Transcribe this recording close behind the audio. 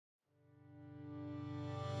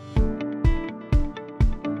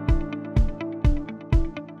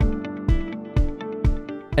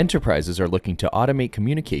Enterprises are looking to automate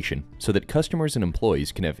communication so that customers and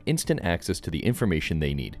employees can have instant access to the information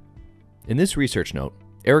they need. In this research note,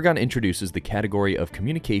 Aragon introduces the category of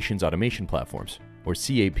Communications Automation Platforms, or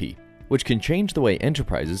CAP, which can change the way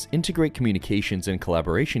enterprises integrate communications and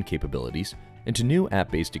collaboration capabilities into new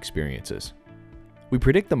app-based experiences. We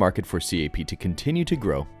predict the market for CAP to continue to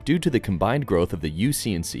grow due to the combined growth of the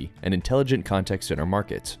UC&C and intelligent contact center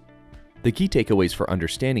markets. The key takeaways for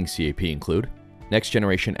understanding CAP include: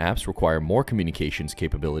 next-generation apps require more communications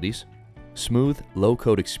capabilities, smooth,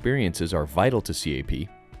 low-code experiences are vital to CAP,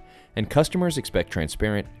 and customers expect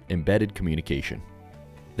transparent, embedded communication.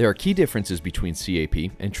 There are key differences between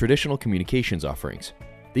CAP and traditional communications offerings.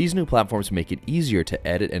 These new platforms make it easier to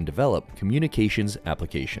edit and develop communications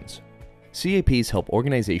applications. CAPs help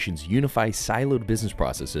organizations unify siloed business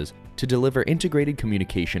processes to deliver integrated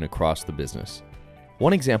communication across the business.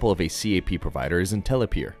 One example of a CAP provider is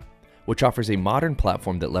IntelePeer, which offers a modern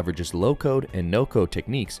platform that leverages low-code and no-code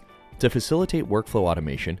techniques to facilitate workflow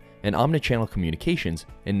automation and omnichannel communications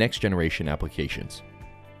in next-generation applications.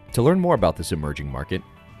 To learn more about this emerging market,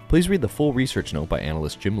 please read the full research note by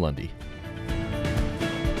analyst Jim Lundy.